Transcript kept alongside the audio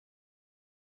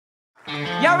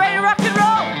Y'all ready to rock and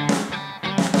roll?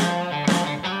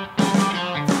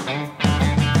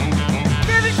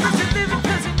 Living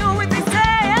cause you know what they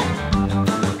say.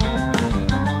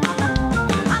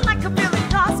 I like a million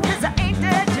lost cause I ain't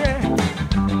dead yet.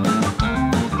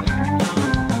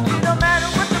 No matter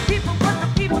what the people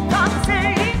gonna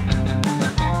say.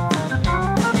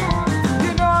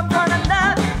 You know I'm gonna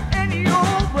love any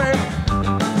old way.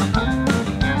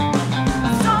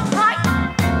 So right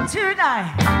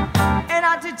tonight. And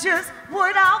I did just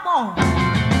what I want.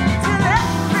 Till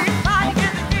everybody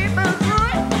in the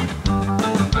neighborhood.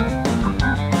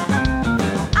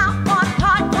 I want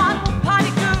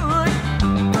party good.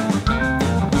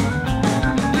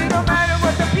 No matter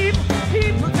what the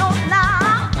people don't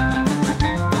like.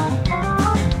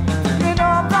 You know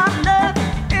I'm gonna love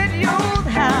in the old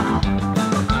house.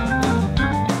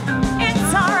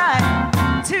 It's alright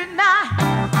tonight.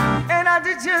 And I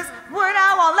did just what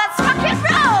I want. Let's rock and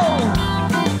roll!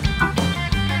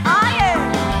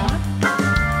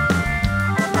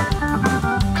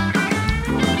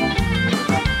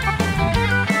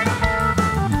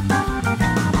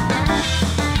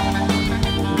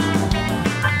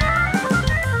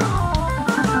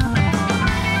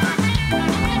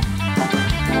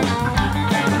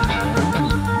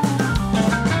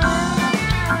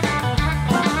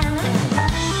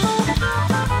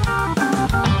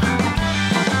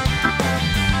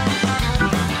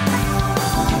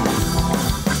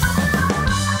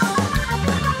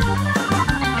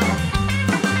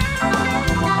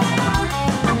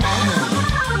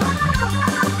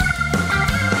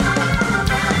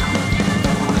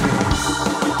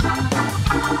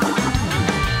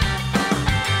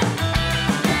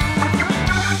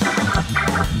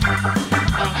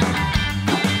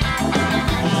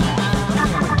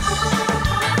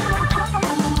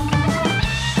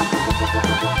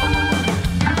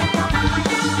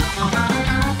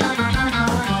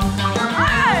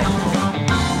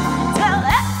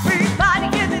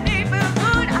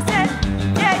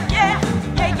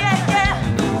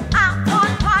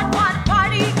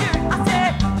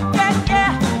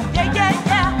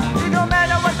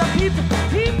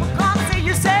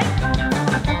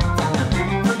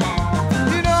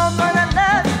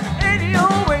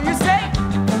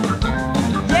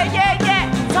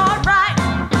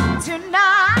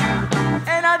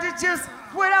 Just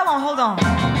wait, I won't hold on.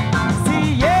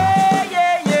 See, yeah,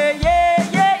 yeah, yeah, yeah,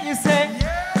 yeah. You say,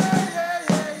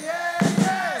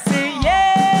 yeah,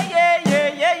 yeah, yeah,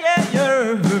 yeah, yeah.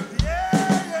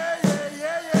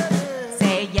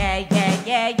 See, yeah, yeah,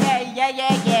 yeah, yeah, yeah,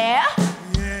 yeah.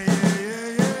 Yeah, yeah,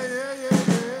 yeah, yeah, yeah.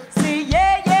 Say,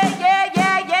 yeah, yeah, yeah,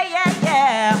 yeah, yeah, yeah, yeah. Yeah, yeah, yeah, yeah, yeah, yeah. See, yeah, yeah, yeah, yeah, yeah, yeah, yeah. Yeah, yeah, yeah, yeah,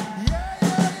 yeah.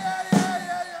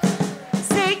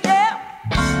 See, yeah,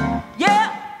 yeah.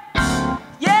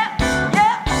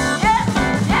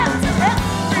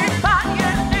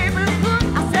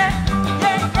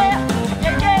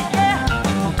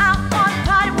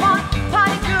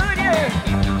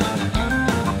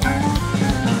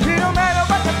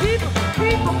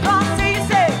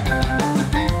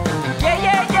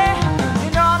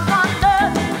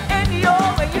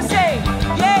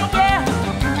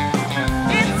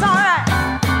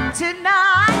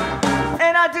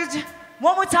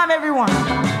 One more time, everyone.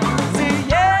 Say,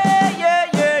 yeah, yeah,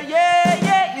 yeah, yeah,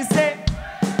 yeah. You say,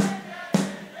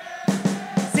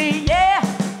 say, yeah,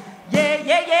 yeah,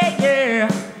 yeah, yeah, yeah.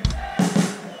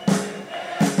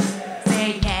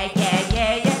 Say, yeah, yeah,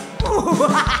 yeah, yeah. Ooh.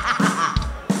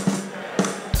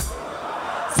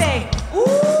 Say,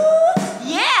 ooh,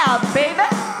 yeah, baby.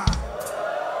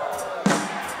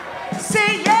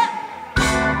 Say, yeah.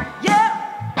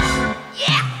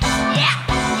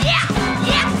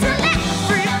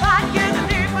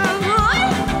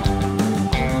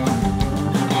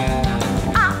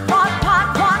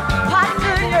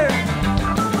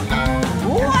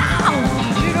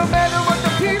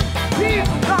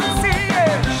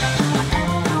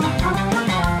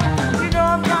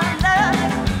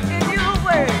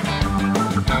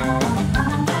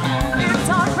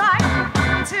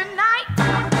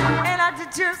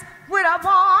 Just what I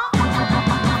want.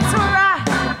 It's alright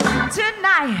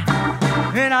tonight,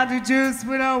 and I do just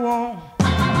what I want.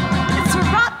 It's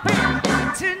alright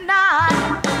tonight,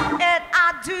 and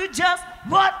I do just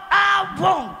what I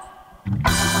want.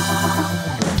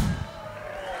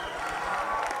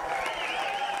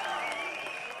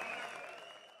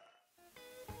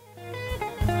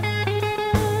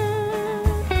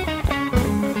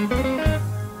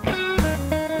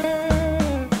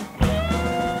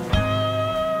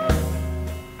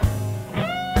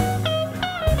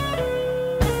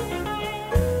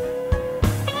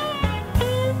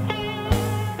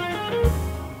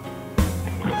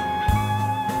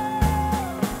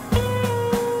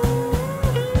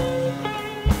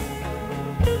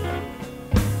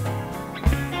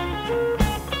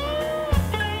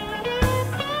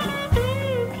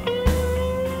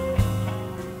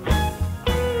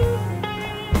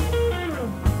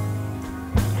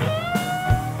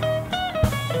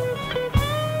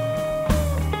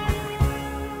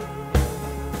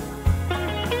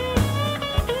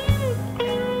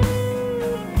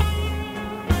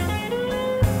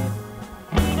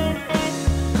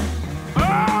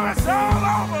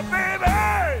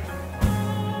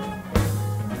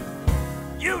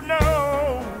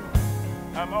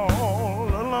 amor.